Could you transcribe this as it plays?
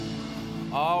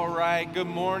All right, good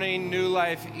morning, New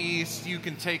Life East. You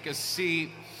can take a seat.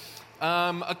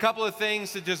 A couple of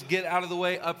things to just get out of the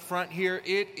way up front here.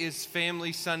 It is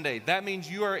Family Sunday. That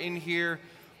means you are in here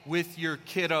with your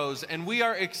kiddos, and we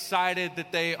are excited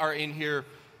that they are in here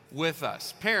with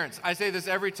us. Parents, I say this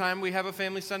every time we have a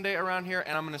Family Sunday around here,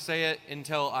 and I'm going to say it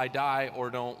until I die or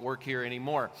don't work here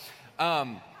anymore.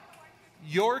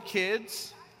 Your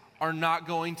kids are not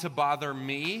going to bother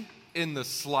me in the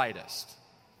slightest,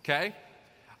 okay?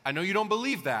 I know you don't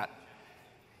believe that,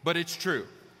 but it's true.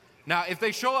 Now, if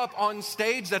they show up on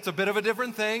stage, that's a bit of a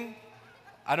different thing.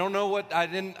 I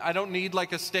don't need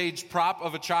like a stage prop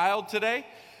of a child today.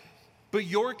 But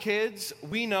your kids,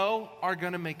 we know, are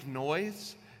going to make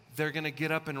noise. They're going to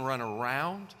get up and run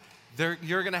around.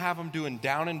 You're going to have them doing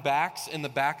down and backs in the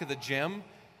back of the gym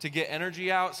to get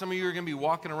energy out. Some of you are going to be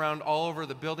walking around all over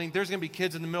the building. There's going to be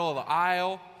kids in the middle of the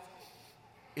aisle.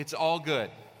 It's all good.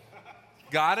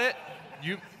 Got it?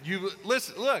 You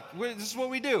listen, look, this is what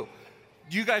we do.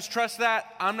 Do you guys trust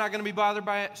that? I'm not going to be bothered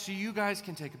by it. So you guys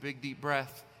can take a big deep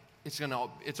breath. It's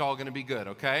all going to be good,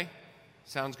 okay?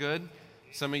 Sounds good?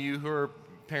 Some of you who are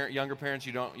younger parents,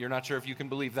 you're not sure if you can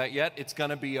believe that yet. It's going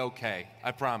to be okay,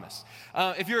 I promise.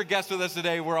 If you're a guest with us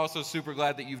today, we're also super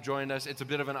glad that you've joined us. It's a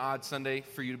bit of an odd Sunday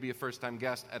for you to be a first-time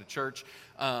guest at a church.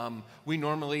 We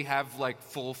normally have like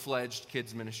full-fledged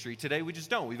kids ministry. Today we just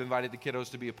don't. We've invited the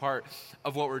kiddos to be a part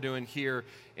of what we're doing here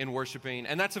in worshiping.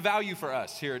 And that's a value for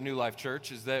us here at New Life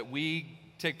Church, is that we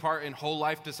take part in whole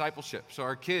life discipleship. So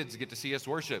our kids get to see us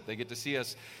worship. They get to see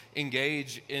us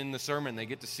engage in the sermon. They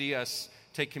get to see us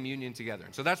take communion together.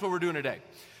 So that's what we're doing today.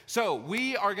 So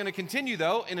we are going to continue,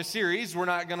 though, in a series. We're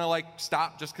not going to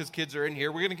stop just because kids are in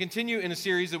here. We're going to continue in a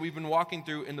series that we've been walking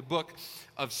through in the book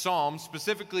of Psalms,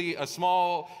 specifically a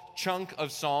small chunk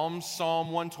of Psalms, Psalm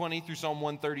 120 through Psalm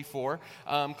 134,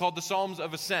 called the Psalms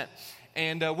of Ascent.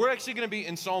 And we're actually going to be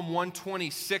in Psalm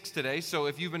 126 today. So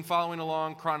if you've been following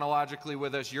along chronologically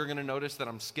with us, you're going to notice that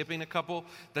I'm skipping a couple.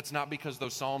 That's not because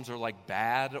those Psalms are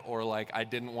bad or I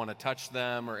didn't want to touch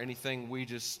them or anything. We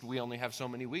only have so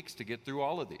many weeks to get through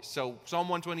all of these. So Psalm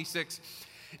 126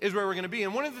 is where we're going to be.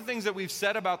 And one of the things that we've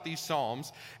said about these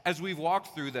Psalms as we've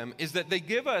walked through them is that they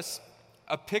give us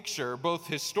a picture, both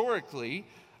historically,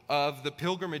 of the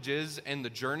pilgrimages and the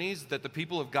journeys that the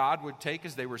people of God would take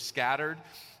as they were scattered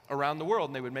around the world,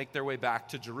 and they would make their way back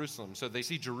to Jerusalem. So they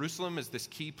see Jerusalem as this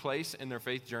key place in their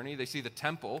faith journey. They see the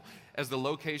temple as the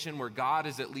location where God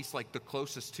is at least the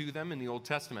closest to them in the Old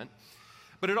Testament.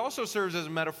 But it also serves as a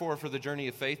metaphor for the journey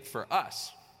of faith for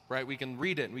us, right? We can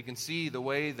read it and we can see the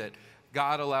way that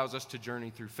God allows us to journey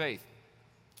through faith.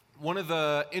 One of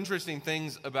the interesting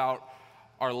things about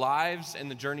our lives and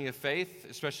the journey of faith,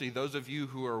 especially those of you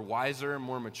who are wiser and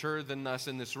more mature than us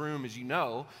in this room, is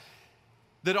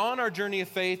that on our journey of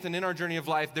faith and in our journey of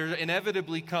life, there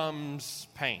inevitably comes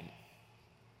pain.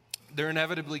 There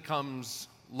inevitably comes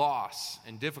loss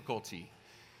and difficulty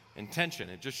and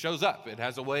tension. It just shows up. It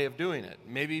has a way of doing it.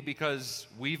 Maybe because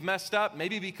we've messed up,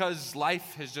 maybe because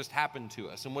life has just happened to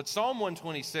us. And what Psalm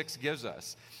 126 gives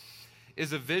us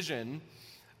is a vision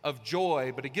of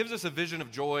joy, but it gives us a vision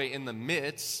of joy in the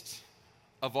midst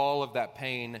of all of that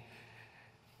pain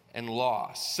and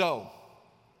loss. So,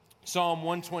 Psalm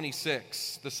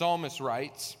 126, the psalmist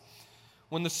writes,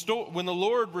 when the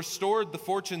Lord restored the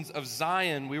fortunes of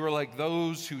Zion, we were like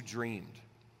those who dreamed.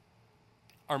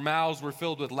 Our mouths were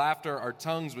filled with laughter, our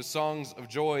tongues with songs of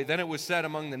joy. Then it was said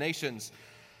among the nations,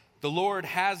 the Lord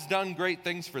has done great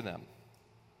things for them.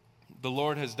 The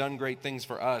Lord has done great things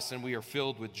for us, and we are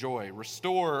filled with joy.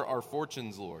 Restore our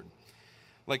fortunes, Lord,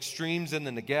 like streams in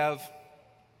the Negev.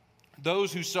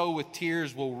 Those who sow with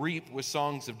tears will reap with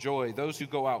songs of joy. Those who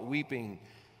go out weeping,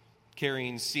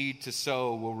 carrying seed to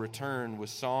sow, will return with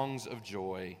songs of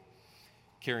joy,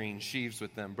 carrying sheaves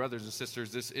with them. Brothers and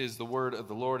sisters, this is the word of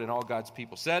the Lord, and all God's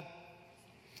people said.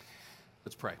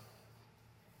 Let's pray.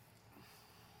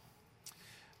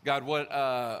 God, what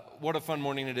a fun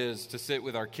morning it is to sit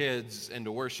with our kids and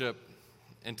to worship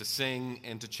and to sing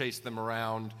and to chase them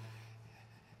around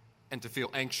and to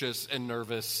feel anxious and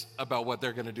nervous about what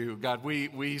they're going to do. God,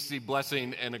 we see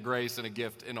blessing and a grace and a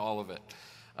gift in all of it.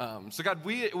 So God,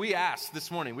 we ask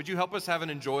this morning, would you help us have an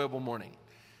enjoyable morning?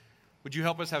 Would you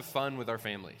help us have fun with our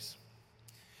families?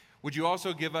 Would you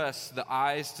also give us the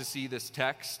eyes to see this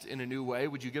text in a new way?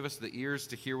 Would you give us the ears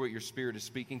to hear what your Spirit is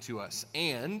speaking to us?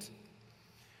 And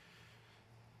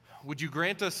would you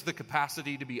grant us the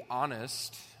capacity to be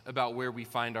honest about where we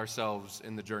find ourselves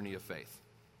in the journey of faith?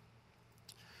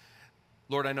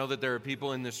 Lord, I know that there are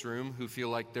people in this room who feel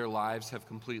like their lives have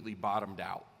completely bottomed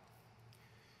out.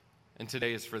 And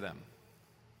today is for them.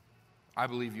 I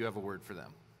believe you have a word for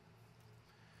them.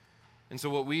 And so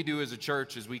what we do as a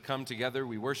church is we come together,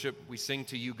 we worship, we sing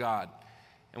to you, God,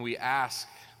 and we ask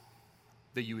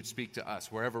that you would speak to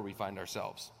us wherever we find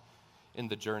ourselves in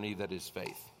the journey that is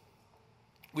faith.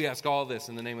 We ask all this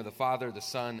in the name of the Father, the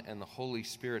Son, and the Holy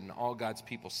Spirit, and all God's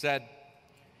people said,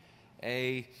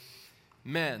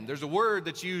 Amen. There's a word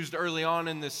that's used early on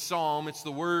in this psalm. It's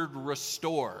the word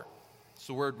restore. It's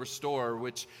the word restore,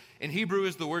 which in Hebrew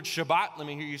is the word Shabbat. Let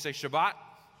me hear you say Shabbat.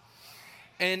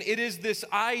 And it is this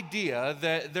idea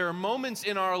that there are moments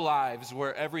in our lives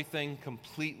where everything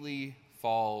completely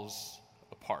falls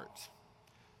apart.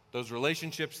 Those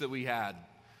relationships that we had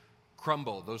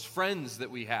crumble. Those friends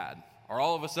that we had are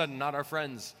all of a sudden not our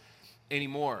friends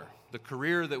anymore. The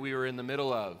career that we were in the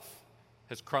middle of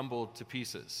has crumbled to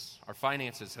pieces. Our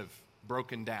finances have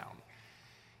broken down.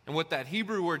 And what that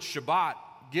Hebrew word Shabbat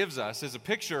gives us is a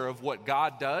picture of what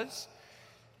God does.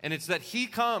 And it's that he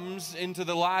comes into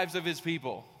the lives of his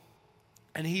people.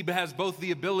 And he has both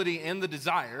the ability and the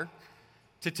desire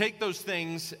to take those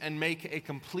things and make a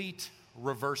complete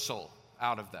reversal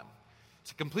out of them.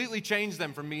 To completely change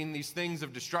them from being these things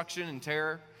of destruction and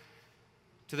terror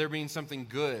to there being something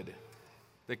good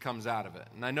that comes out of it.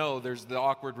 And I know there's the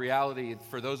awkward reality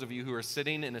for those of you who are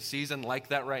sitting in a season like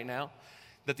that right now,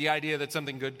 that the idea that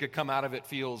something good could come out of it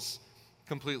feels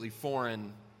completely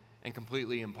foreign and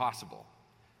completely impossible.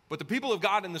 But the people of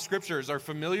God in the scriptures are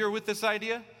familiar with this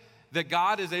idea that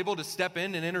God is able to step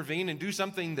in and intervene and do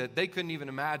something that they couldn't even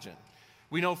imagine.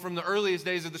 We know from the earliest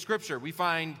days of the scripture, we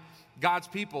find God's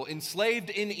people enslaved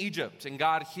in Egypt, and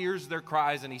God hears their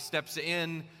cries and he steps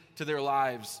in to their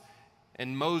lives.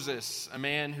 And Moses, a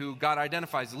man who God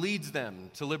identifies, leads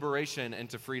them to liberation and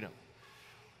to freedom.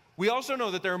 We also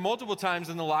know that there are multiple times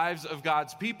in the lives of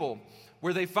God's people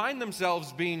where they find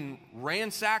themselves being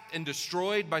ransacked and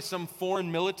destroyed by some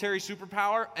foreign military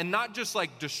superpower, and not just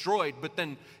like destroyed, but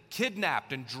then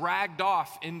kidnapped and dragged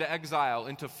off into exile,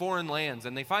 into foreign lands,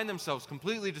 and they find themselves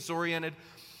completely disoriented,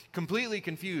 completely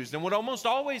confused. And what almost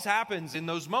always happens in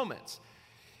those moments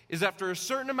is after a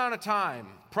certain amount of time,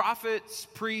 prophets,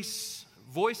 priests,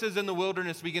 voices in the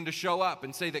wilderness begin to show up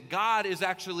and say that God is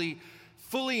actually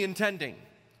fully intending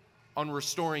on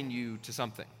restoring you to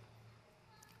something.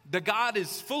 That God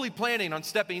is fully planning on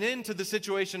stepping into the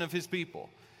situation of his people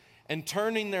and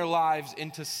turning their lives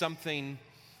into something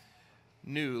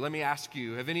new. Let me ask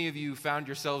you, have any of you found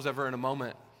yourselves ever in a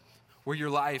moment where your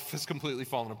life has completely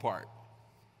fallen apart?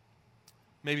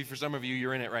 Maybe for some of you,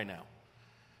 you're in it right now.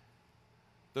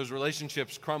 Those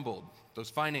relationships crumbled. Those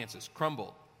finances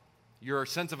crumbled. Your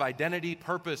sense of identity,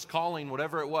 purpose, calling,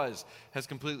 whatever it was, has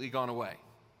completely gone away.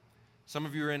 Some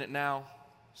of you are in it now.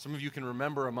 Some of you can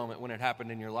remember a moment when it happened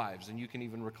in your lives, and you can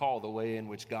even recall the way in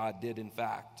which God did, in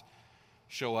fact,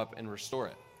 show up and restore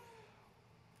it.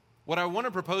 What I want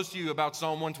to propose to you about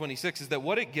Psalm 126 is that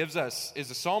what it gives us is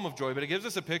a psalm of joy, but it gives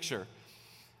us a picture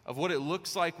of what it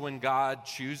looks like when God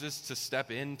chooses to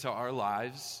step into our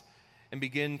lives and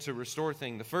begin to restore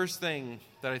things. The first thing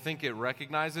that I think it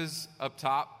recognizes up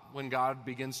top when God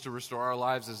begins to restore our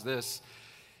lives is this,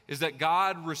 is that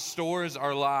God restores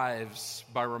our lives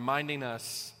by reminding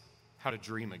us how to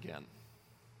dream again.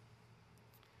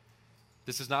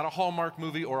 This is not a Hallmark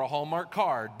movie or a Hallmark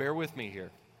card. Bear with me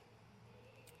here.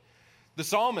 The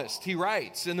psalmist, he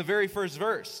writes in the very first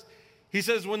verse, he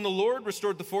says, when the Lord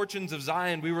restored the fortunes of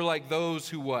Zion, we were like those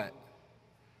who what?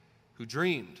 Who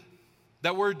dreamed.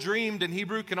 That word dreamed in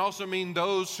Hebrew can also mean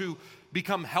those who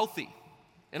become healthy.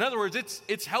 In other words,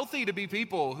 it's healthy to be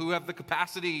people who have the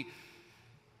capacity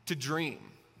to dream,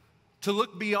 to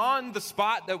look beyond the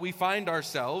spot that we find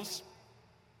ourselves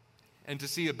and to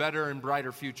see a better and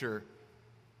brighter future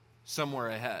somewhere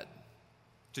ahead.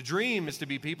 To dream is to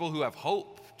be people who have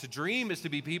hope. To dream is to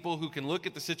be people who can look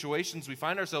at the situations we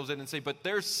find ourselves in and say, but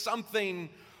there's something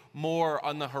more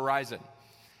on the horizon.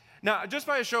 Now, just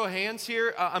by a show of hands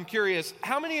here, I'm curious,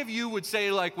 how many of you would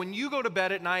say, like, when you go to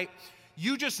bed at night,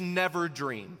 you just never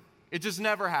dream? It just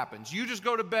never happens. You just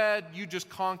go to bed, you just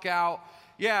conk out.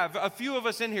 Yeah, a few of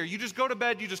us in here, you just go to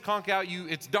bed, you just conk out,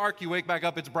 it's dark, you wake back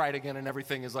up, it's bright again, and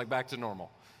everything is like back to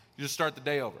normal. You just start the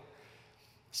day over.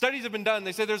 Studies have been done.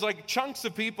 They say there's like chunks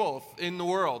of people in the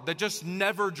world that just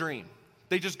never dream.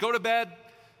 They just go to bed,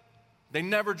 they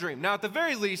never dream. Now, at the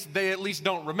very least, they at least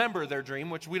don't remember their dream,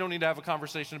 which we don't need to have a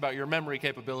conversation about your memory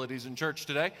capabilities in church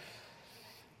today.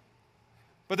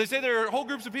 But they say there are whole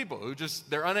groups of people who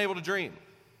they're unable to dream.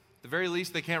 At the very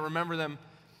least, they can't remember them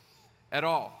at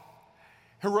all.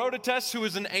 Herodotus, who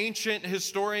is an ancient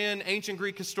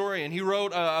Greek historian, he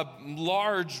wrote a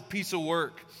large piece of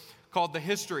work called the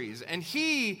Histories. And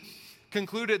he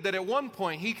concluded that at one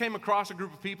point he came across a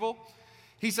group of people.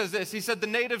 He says this, he said, the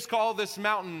natives call this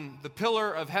mountain the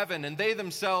pillar of heaven, and they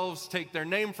themselves take their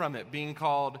name from it, being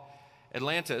called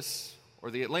Atlantis,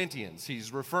 or the Atlanteans.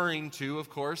 He's referring to,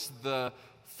 of course, the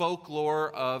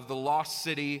folklore of the lost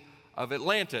city of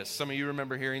Atlantis. Some of you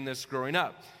remember hearing this growing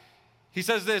up. He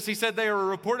says this, he said they were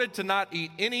reported to not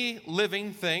eat any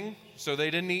living thing, so they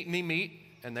didn't eat any meat,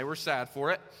 and they were sad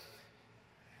for it,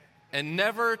 and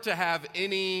never to have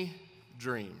any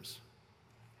dreams.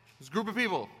 This group of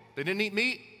people, they didn't eat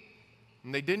meat,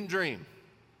 and they didn't dream.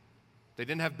 They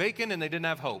didn't have bacon, and they didn't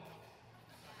have hope.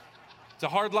 It's a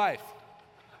hard life.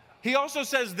 He also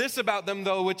says this about them,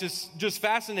 though, which is just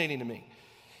fascinating to me.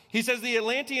 He says the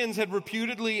Atlanteans had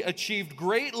reputedly achieved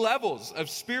great levels of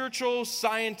spiritual,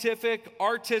 scientific,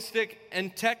 artistic,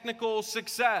 and technical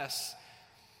success,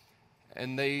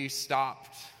 and they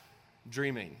stopped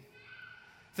dreaming.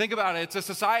 Think about it. It's a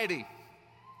society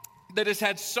that has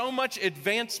had so much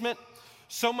advancement,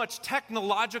 so much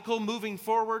technological moving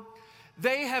forward.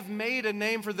 They have made a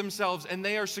name for themselves, and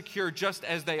they are secure just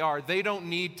as they are. They don't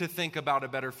need to think about a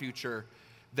better future.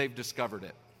 They've discovered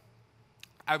it.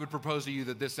 I would propose to you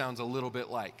that this sounds a little bit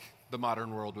like the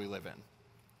modern world we live in.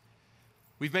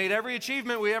 We've made every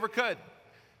achievement we ever could.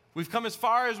 We've come as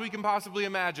far as we can possibly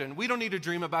imagine. We don't need to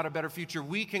dream about a better future.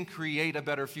 We can create a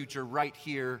better future right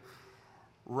here,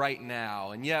 right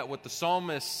now. And yet what the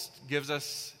psalmist gives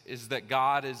us is that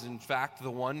God is in fact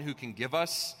the one who can give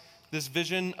us this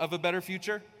vision of a better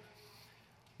future.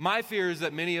 My fear is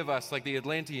that many of us, like the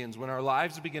Atlanteans, when our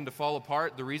lives begin to fall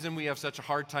apart, the reason we have such a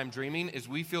hard time dreaming is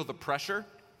we feel the pressure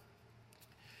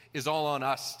is all on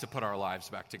us to put our lives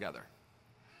back together.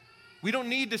 We don't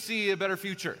need to see a better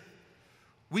future.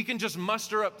 We can just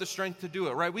muster up the strength to do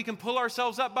it, right? We can pull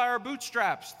ourselves up by our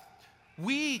bootstraps.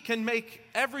 We can make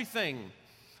everything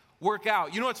work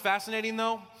out. You know what's fascinating,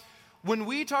 though? When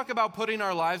we talk about putting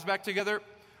our lives back together,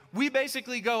 we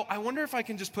basically go, I wonder if I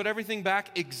can just put everything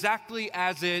back exactly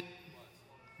as it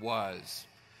was.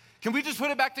 Can we just put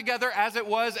it back together as it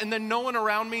was, and then no one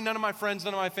around me, none of my friends,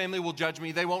 none of my family will judge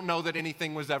me. They won't know that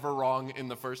anything was ever wrong in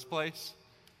the first place.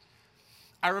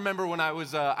 I remember when I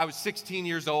was 16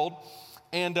 years old,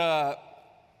 and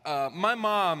my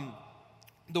mom,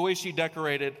 the way she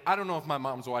decorated, I don't know if my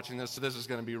mom's watching this, so this is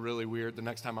going to be really weird the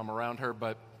next time I'm around her,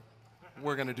 but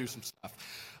we're going to do some stuff.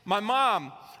 My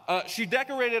mom, she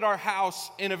decorated our house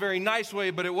in a very nice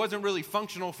way, but it wasn't really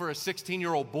functional for a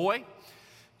 16-year-old boy.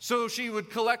 So she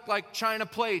would collect like china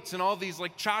plates and all these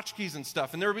like tchotchkes and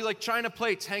stuff, and there would be like china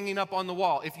plates hanging up on the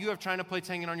wall. If you have china plates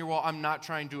hanging on your wall, I'm not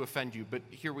trying to offend you, but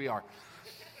here we are.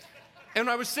 And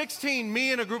when I was 16,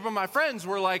 me and a group of my friends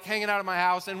were like hanging out at my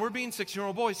house, and we're being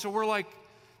 16-year-old boys, so we're like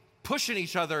pushing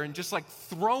each other and just like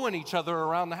throwing each other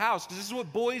around the house, because this is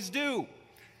what boys do.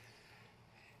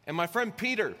 And my friend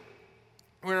Peter,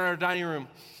 we're in our dining room.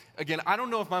 Again, I don't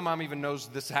know if my mom even knows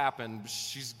this happened.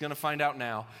 She's going to find out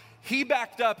now. He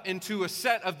backed up into a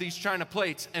set of these china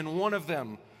plates, and one of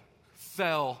them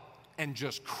fell and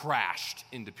just crashed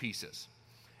into pieces.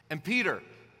 And Peter,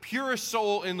 purest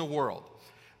soul in the world,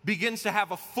 begins to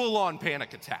have a full-on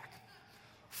panic attack.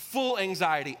 Full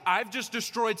anxiety. I've just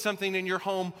destroyed something in your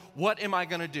home. What am I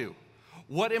going to do?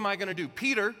 What am I going to do?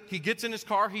 Peter, he gets in his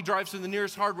car, he drives to the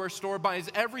nearest hardware store, buys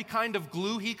every kind of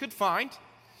glue he could find,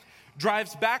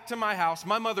 drives back to my house.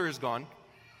 My mother is gone.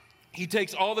 He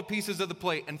takes all the pieces of the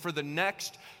plate, and for the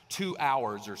next 2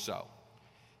 hours or so,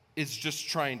 is just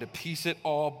trying to piece it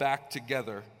all back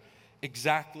together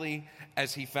exactly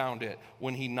as he found it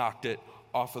when he knocked it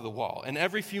off of the wall. And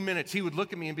every few minutes, he would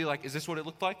look at me and be like, is this what it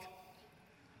looked like?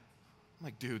 I'm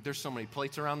like, dude, there's so many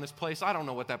plates around this place. I don't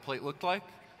know what that plate looked like.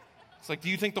 It's like,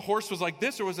 do you think the horse was like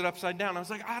this or was it upside down? I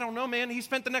was like, I don't know, man. He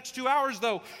spent the next 2 hours,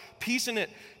 though, piecing it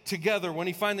together. When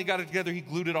he finally got it together, he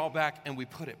glued it all back, and we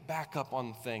put it back up on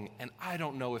the thing. And I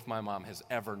don't know if my mom has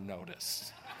ever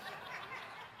noticed.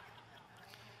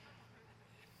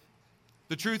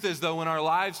 The truth is, though, when our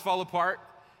lives fall apart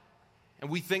and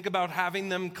we think about having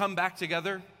them come back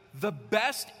together, the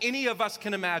best any of us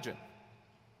can imagine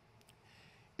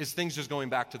is things just going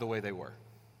back to the way they were.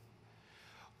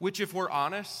 Which, if we're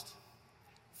honest,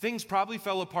 things probably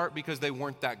fell apart because they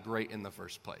weren't that great in the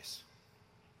first place.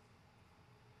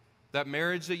 That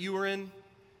marriage that you were in,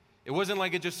 it wasn't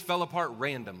like it just fell apart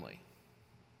randomly.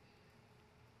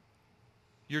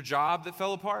 Your job that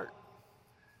fell apart,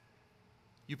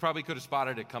 you probably could have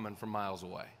spotted it coming from miles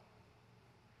away.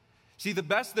 See, the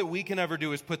best that we can ever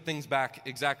do is put things back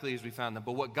exactly as we found them.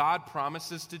 But what God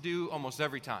promises to do almost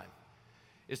every time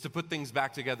is to put things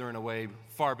back together in a way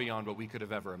far beyond what we could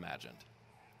have ever imagined.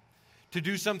 To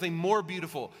do something more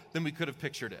beautiful than we could have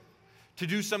pictured it. to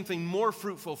do something more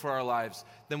fruitful for our lives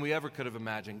than we ever could have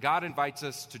imagined. God invites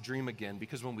us to dream again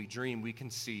because when we dream, we can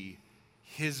see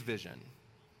His vision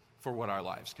for what our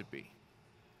lives could be.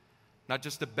 Not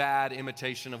just a bad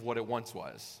imitation of what it once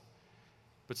was,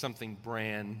 but something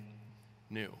brand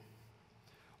new.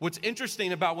 What's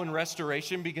interesting about when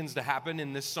restoration begins to happen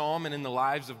in this psalm and in the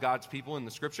lives of God's people in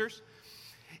the scriptures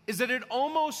is that it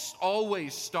almost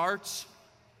always starts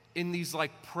in these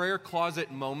like prayer closet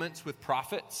moments with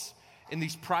prophets, in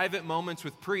these private moments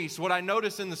with priests. What I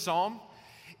notice in the psalm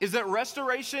is that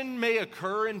restoration may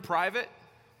occur in private,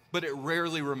 but it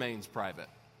rarely remains private.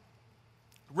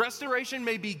 Restoration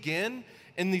may begin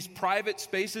in these private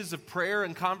spaces of prayer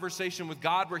and conversation with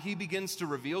God where He begins to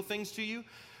reveal things to you.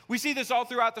 We see this all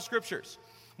throughout the scriptures.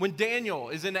 When Daniel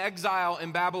is in exile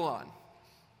in Babylon,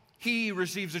 he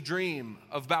receives a dream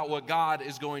about what God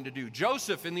is going to do.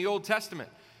 Joseph in the Old Testament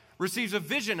receives a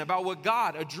vision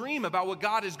about a dream about what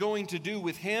God is going to do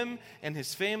with him and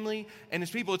his family and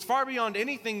his people. It's far beyond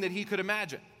anything that he could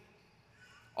imagine.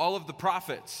 All of the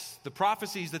prophets, the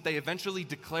prophecies that they eventually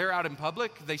declare out in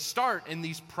public, they start in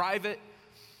these private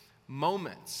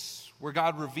moments where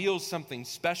God reveals something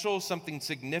special, something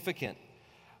significant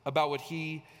about what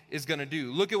He is going to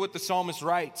do. Look at what the psalmist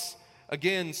writes,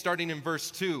 again, starting in verse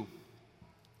 2.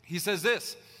 He says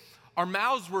this, "Our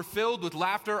mouths were filled with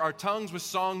laughter, our tongues with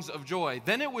songs of joy.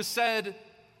 Then it was said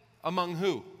among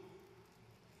who?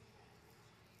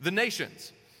 The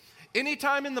nations."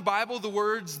 Anytime in the Bible the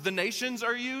words "the nations"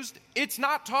 are used, it's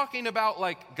not talking about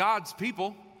like God's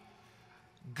people.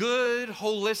 Good,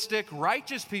 holistic,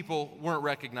 righteous people weren't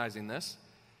recognizing this.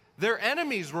 Their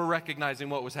enemies were recognizing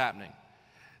what was happening.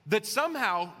 That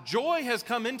somehow joy has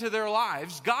come into their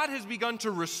lives, God has begun to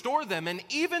restore them, and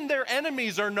even their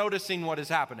enemies are noticing what is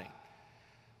happening.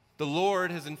 The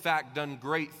Lord has in fact done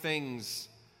great things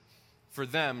for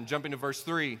them. Jumping to verse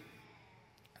 3,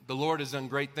 the Lord has done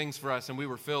great things for us, and we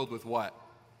were filled with what?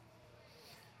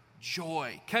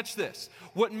 Joy. Catch this.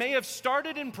 What may have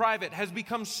started in private has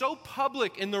become so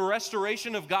public in the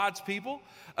restoration of God's people,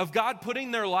 of God putting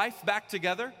their life back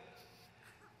together,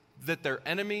 that their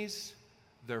enemies,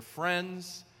 their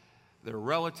friends, their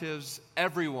relatives,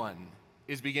 everyone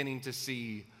is beginning to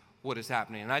see what is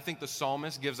happening. And I think the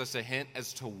psalmist gives us a hint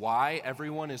as to why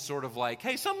everyone is sort of like,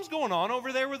 hey, something's going on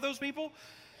over there with those people.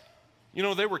 You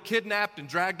know, they were kidnapped and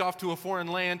dragged off to a foreign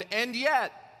land, and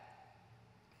yet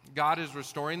God is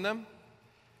restoring them.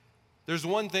 There's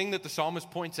one thing that the psalmist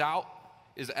points out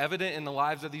is evident in the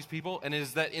lives of these people, and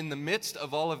is that in the midst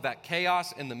of all of that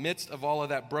chaos, in the midst of all of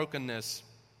that brokenness,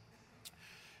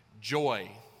 joy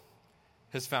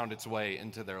has found its way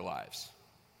into their lives.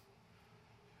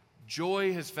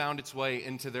 Joy has found its way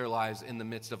into their lives in the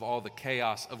midst of all the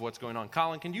chaos of what's going on.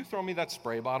 Colin, can you throw me that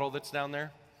spray bottle that's down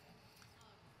there?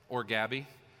 Or Gabby?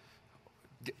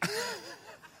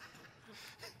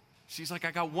 She's like,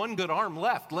 I got one good arm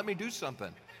left. Let me do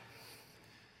something.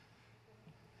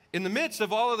 In the midst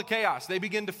of all of the chaos, they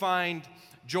begin to find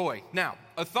joy. Now,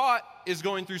 a thought is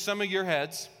going through some of your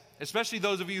heads, especially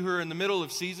those of you who are in the middle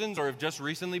of seasons or have just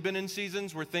recently been in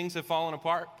seasons where things have fallen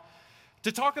apart.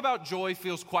 To talk about joy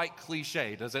feels quite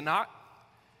cliche, does it not?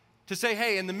 To say,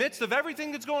 hey, in the midst of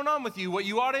everything that's going on with you, what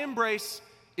you ought to embrace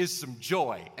is some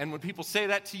joy. And when people say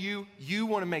that to you, you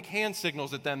want to make hand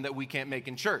signals at them that we can't make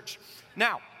in church.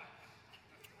 Now,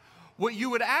 what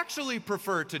you would actually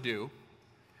prefer to do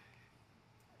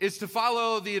is to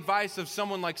follow the advice of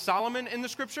someone like Solomon in the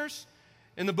scriptures.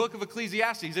 In the book of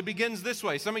Ecclesiastes, it begins this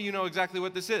way. Some of you know exactly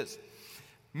what this is.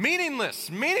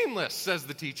 Meaningless, meaningless, says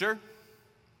the teacher.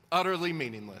 Utterly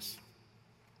meaningless.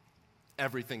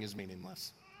 Everything is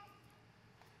meaningless.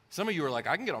 Some of you are like,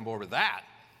 I can get on board with that.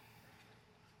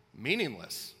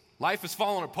 Meaningless. Life is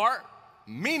falling apart.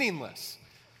 Meaningless.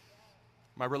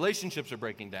 My relationships are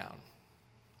breaking down.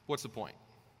 What's the point?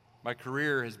 My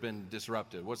career has been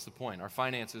disrupted. What's the point? Our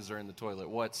finances are in the toilet.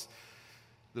 What's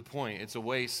the point? It's a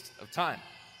waste of time.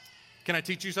 Can I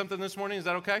teach you something this morning? Is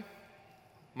that okay?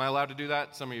 Am I allowed to do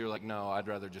that? Some of you are like, no, I'd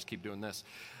rather just keep doing this.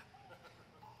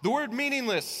 The word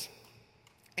meaningless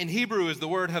in Hebrew is the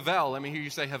word havel. Let me hear you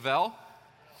say havel.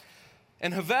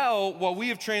 And havel, while we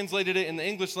have translated it in the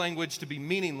English language to be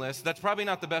meaningless, that's probably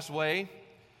not the best way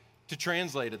to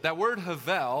translate it. That word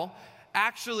havel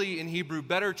actually in Hebrew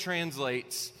better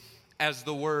translates as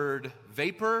the word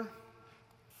vapor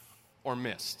or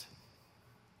mist.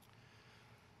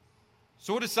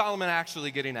 So what is Solomon actually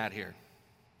getting at here?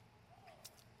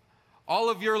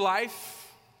 All of your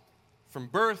life, from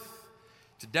birth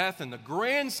to death in the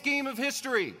grand scheme of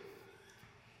history,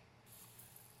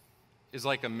 is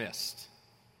like a mist.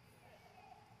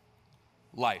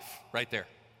 Life, right there.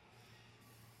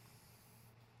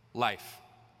 Life.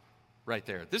 right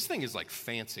there. This thing is like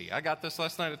fancy. I got this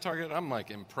last night at Target. I'm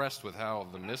like impressed with how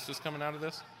the mist is coming out of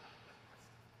this.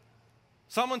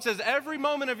 Someone says every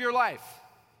moment of your life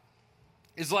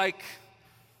is like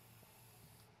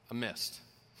a mist.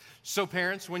 So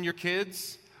parents, when your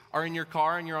kids are in your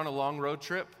car and you're on a long road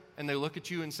trip and they look at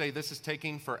you and say, this is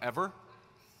taking forever,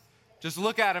 just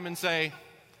look at them and say,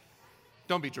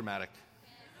 don't be dramatic.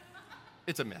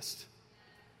 It's a mist.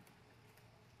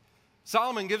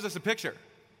 Solomon gives us a picture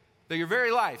that your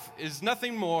very life is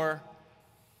nothing more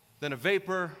than a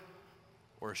vapor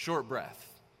or a short breath,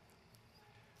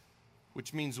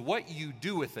 which means what you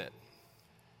do with it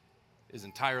is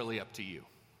entirely up to you.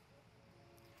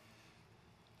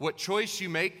 What choice you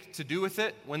make to do with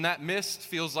it when that mist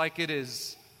feels like it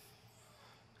is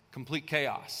complete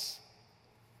chaos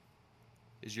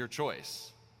is your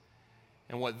choice.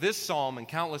 And what this psalm and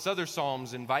countless other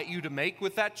psalms invite you to make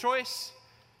with that choice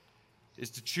is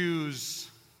to choose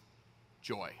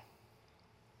joy.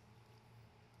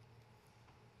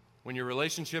 When your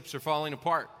relationships are falling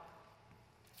apart,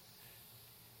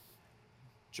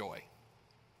 joy.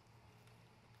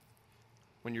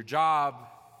 When your job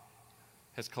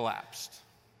has collapsed,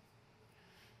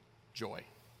 joy.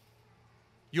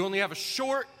 You only have a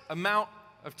short amount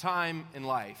of time in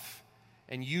life,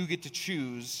 and you get to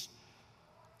choose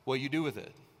what you do with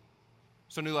it.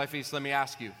 So New Life East, let me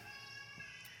ask you,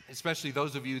 especially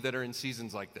those of you that are in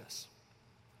seasons like this,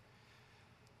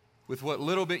 with what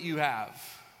little bit you have,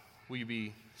 will you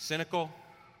be cynical?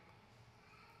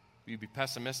 Will you be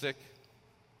pessimistic?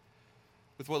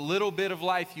 With what little bit of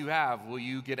life you have, will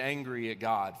you get angry at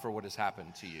God for what has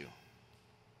happened to you?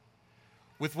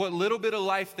 With what little bit of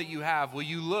life that you have, will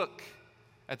you look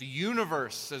at the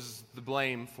universe as the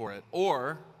blame for it?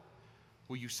 Or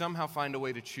will you somehow find a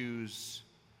way to choose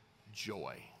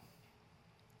joy?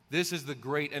 This is the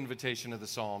great invitation of the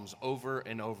Psalms over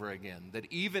and over again,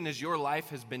 that even as your life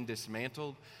has been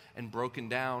dismantled and broken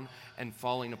down and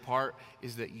falling apart,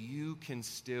 is that you can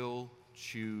still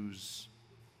choose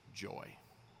joy.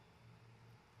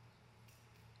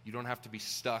 You don't have to be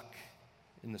stuck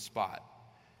in the spot.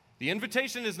 The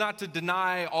invitation is not to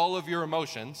deny all of your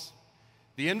emotions.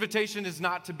 The invitation is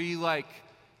not to be like,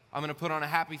 I'm going to put on a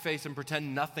happy face and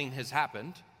pretend nothing has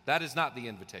happened. That is not the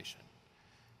invitation.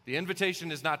 The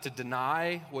invitation is not to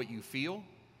deny what you feel.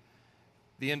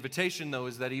 The invitation, though,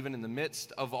 is that even in the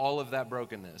midst of all of that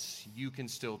brokenness, you can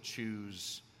still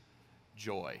choose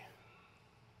joy.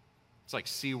 It's like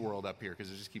SeaWorld up here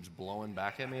because it just keeps blowing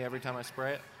back at me every time I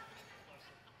spray it.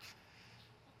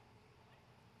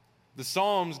 The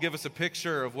Psalms give us a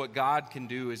picture of what God can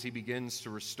do as He begins to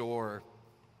restore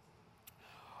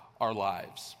our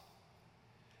lives.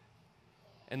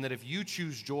 And that if you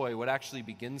choose joy, what actually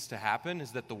begins to happen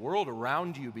is that the world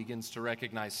around you begins to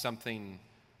recognize something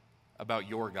about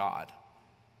your God.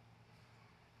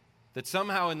 That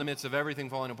somehow in the midst of everything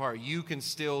falling apart, you can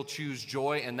still choose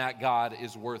joy, and that God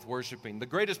is worth worshiping. The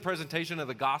greatest presentation of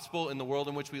the gospel in the world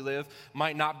in which we live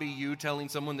might not be you telling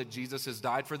someone that Jesus has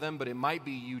died for them, but it might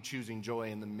be you choosing joy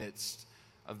in the midst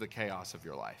of the chaos of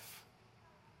your life.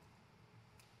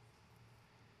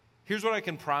 Here's what I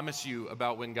can promise you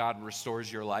about when God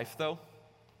restores your life, though,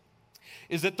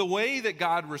 is that the way that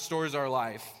God restores our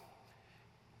life,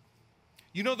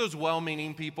 you know those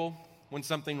well-meaning people when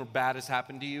something bad has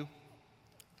happened to you?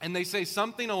 And they say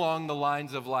something along the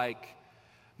lines of like,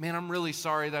 man, I'm really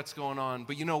sorry that's going on,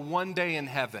 but you know, one day in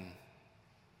heaven,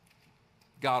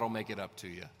 God will make it up to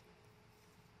you.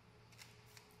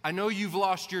 I know you've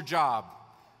lost your job,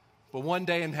 but one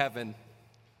day in heaven,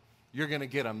 you're going to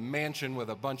get a mansion with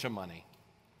a bunch of money.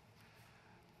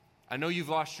 I know you've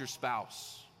lost your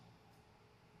spouse,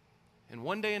 and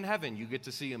one day in heaven, you get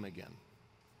to see him again.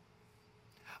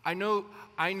 I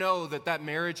know that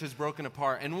marriage has broken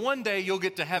apart, and one day you'll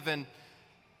get to heaven,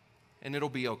 and it'll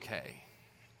be okay.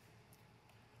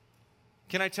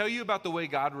 Can I tell you about the way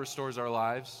God restores our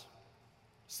lives?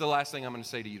 It's the last thing I'm going to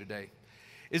say to you today,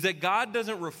 is that God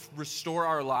doesn't restore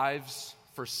our lives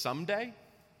for someday.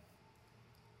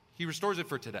 He restores it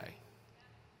for today.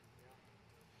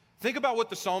 Think about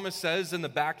what the psalmist says in the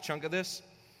back chunk of this.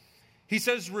 He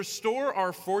says, restore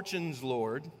our fortunes,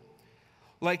 Lord,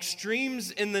 like streams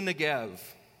in the Negev.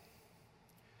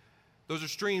 Those are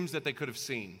streams that they could have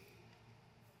seen.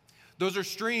 Those are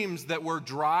streams that were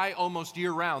dry almost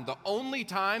year-round. The only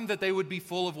time that they would be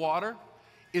full of water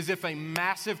is if a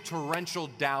massive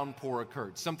torrential downpour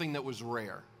occurred, something that was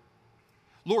rare.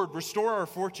 Lord, restore our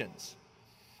fortunes.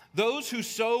 Those who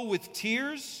sow with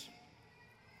tears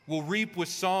will reap with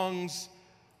songs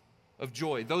of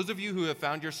joy. Those of you who have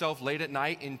found yourself late at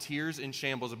night in tears and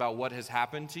shambles about what has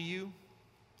happened to you,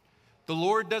 the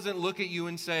Lord doesn't look at you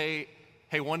and say,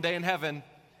 Hey, one day in heaven,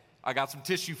 I got some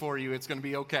tissue for you. It's going to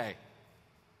be okay.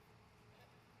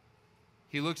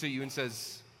 He looks at you and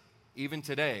says, even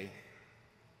today,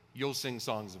 you'll sing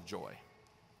songs of joy.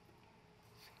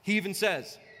 He even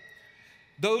says,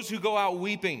 those who go out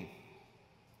weeping,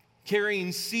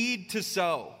 carrying seed to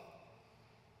sow.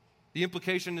 The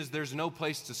implication is there's no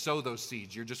place to sow those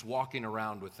seeds. You're just walking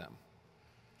around with them.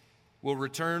 Will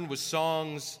return with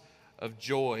songs of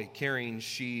joy, carrying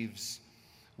sheaves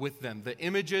with them. The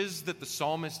images that the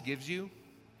psalmist gives you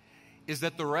is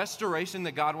that the restoration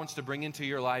that God wants to bring into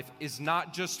your life is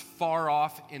not just far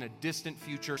off in a distant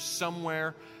future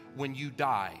somewhere when you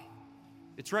die.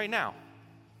 It's right now.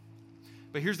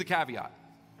 But here's the caveat.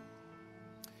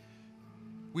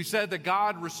 We've said that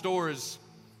God restores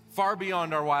far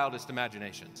beyond our wildest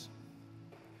imaginations,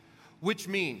 which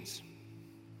means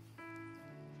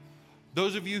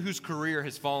those of you whose career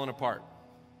has fallen apart,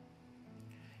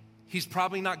 He's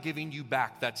probably not giving you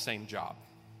back that same job.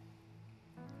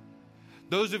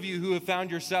 Those of you who have found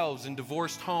yourselves in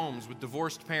divorced homes with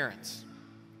divorced parents,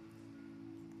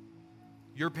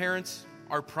 your parents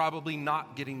are probably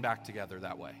not getting back together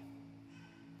that way.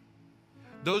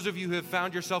 Those of you who have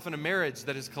found yourself in a marriage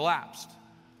that has collapsed,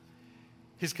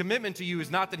 His commitment to you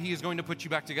is not that He is going to put you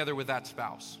back together with that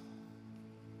spouse.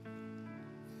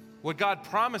 What God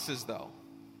promises, though,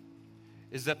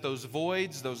 is that those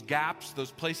voids, those gaps,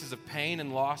 those places of pain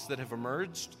and loss that have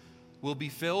emerged will be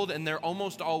filled, and they're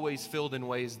almost always filled in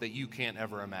ways that you can't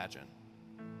ever imagine.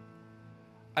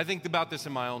 I think about this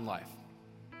in my own life.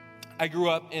 I grew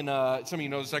up in some of you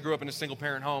know this, I grew up in a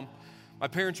single-parent home. My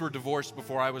parents were divorced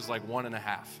before I was like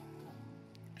 1.5.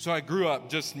 So I grew up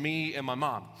just me and my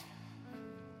mom.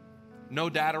 No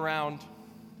dad around,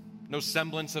 no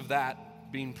semblance of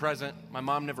that being present. My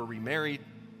mom never remarried.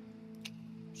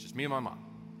 It's just me and my mom.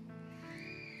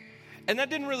 And that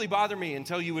didn't really bother me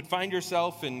until you would find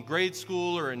yourself in grade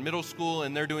school or in middle school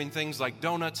and they're doing things like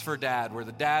Donuts for Dad, where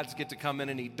the dads get to come in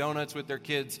and eat donuts with their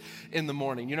kids in the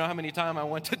morning. You know how many times I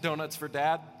went to Donuts for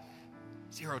Dad?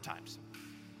 0 times.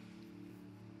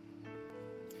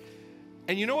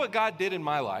 And you know what God did in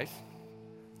my life?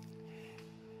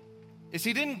 Is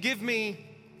He didn't give me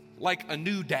like a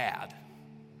new dad.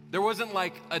 There wasn't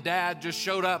like a dad just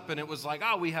showed up and it was like,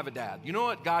 oh, we have a dad. You know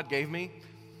what God gave me?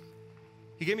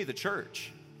 He gave me the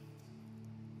church.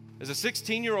 As a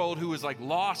 16-year-old who was like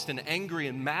lost and angry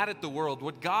and mad at the world,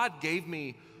 what God gave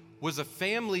me was a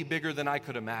family bigger than I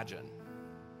could imagine.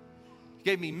 He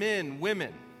gave me men,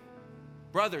 women,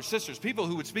 brothers, sisters, people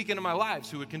who would speak into my lives,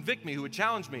 who would convict me, who would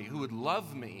challenge me, who would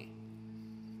love me.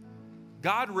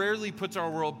 God rarely puts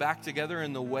our world back together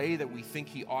in the way that we think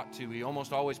He ought to. He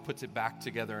almost always puts it back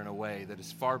together in a way that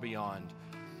is far beyond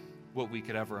what we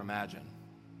could ever imagine.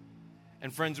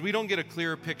 And friends, we don't get a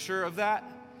clearer picture of that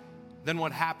than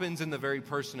what happens in the very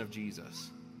person of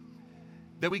Jesus.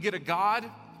 That we get a God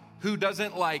who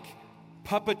doesn't like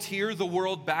puppeteer the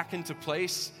world back into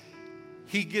place.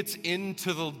 He gets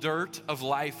into the dirt of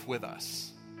life with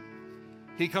us.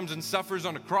 He comes and suffers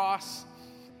on a cross,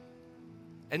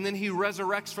 and then He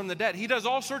resurrects from the dead. He does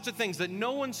all sorts of things that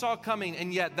no one saw coming,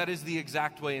 and yet that is the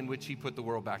exact way in which He put the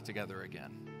world back together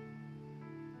again.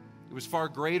 It was far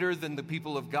greater than the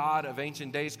people of God of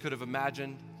ancient days could have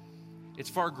imagined. It's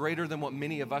far greater than what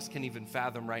many of us can even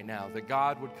fathom right now, that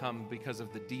God would come because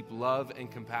of the deep love and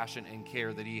compassion and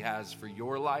care that He has for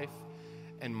your life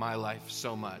and my life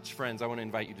so much. Friends, I want to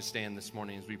invite you to stand this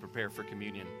morning as we prepare for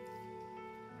communion.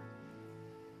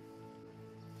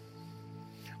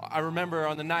 I remember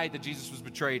on the night that Jesus was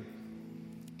betrayed,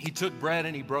 He took bread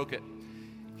and He broke it.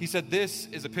 He said, "This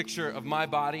is a picture of my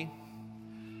body,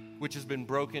 which has been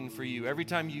broken for you. Every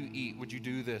time you eat, would you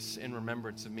do this in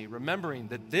remembrance of me?" Remembering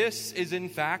that this is in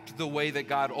fact the way that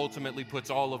God ultimately puts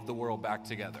all of the world back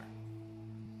together.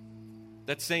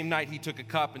 That same night He took a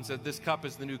cup and said, "This cup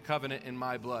is the new covenant in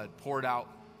my blood, poured out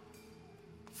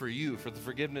for you, for the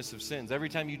forgiveness of sins. Every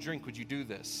time you drink, would you do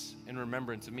this in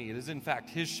remembrance of me?" It is in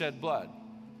fact His shed blood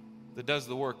that does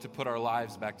the work to put our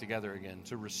lives back together again,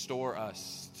 to restore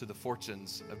us to the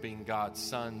fortunes of being God's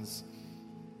sons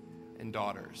and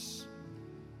daughters.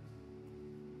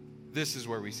 This is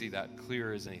where we see that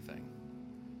clear as anything.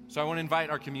 So I want to invite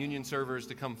our communion servers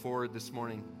to come forward this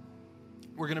morning.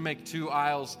 We're going to make 2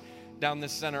 aisles down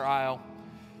this center aisle.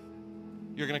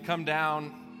 You're going to come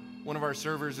down. One of our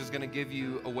servers is going to give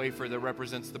you a wafer that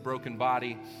represents the broken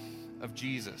body of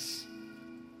Jesus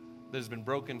that has been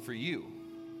broken for you.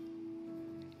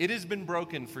 It has been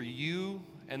broken for you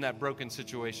and that broken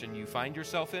situation you find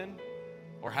yourself in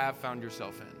or have found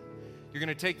yourself in. You're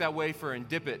going to take that wafer and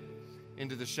dip it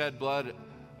into the shed blood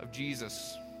of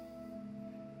Jesus.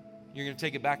 You're going to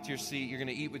take it back to your seat. You're going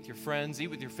to eat with your friends, eat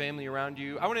with your family around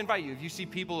you. I want to invite you, if you see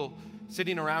people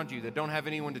sitting around you that don't have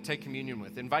anyone to take communion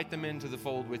with, invite them into the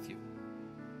fold with you.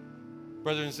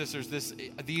 Brothers and sisters,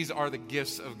 these are the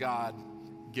gifts of God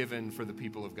given for the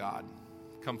people of God.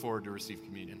 Come forward to receive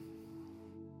communion.